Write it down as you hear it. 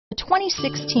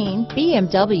2016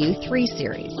 BMW 3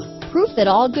 Series. Proof that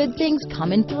all good things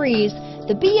come in threes,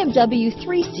 the BMW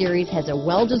 3 Series has a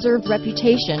well-deserved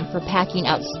reputation for packing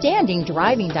outstanding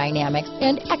driving dynamics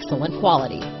and excellent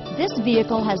quality. This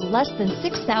vehicle has less than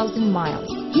 6,000 miles.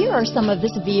 Here are some of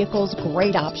this vehicle's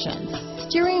great options: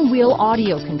 steering wheel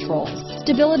audio controls,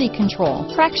 stability control,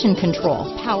 traction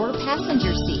control, power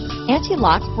passenger seat,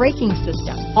 anti-lock braking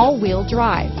system, all-wheel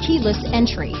drive, keyless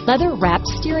entry, leather-wrapped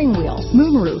steering wheel,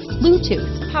 moonroof,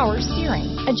 Bluetooth, power steering,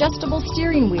 adjustable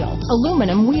steering wheel,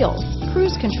 aluminum wheels,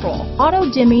 cruise control,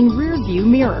 auto-dimming rear-view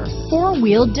mirror,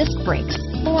 four-wheel disc brakes,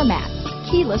 floor mats,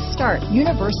 keyless start,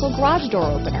 universal garage door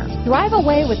opener. Drive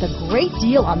away with a great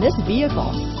deal on this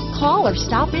vehicle. Call or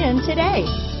stop in today.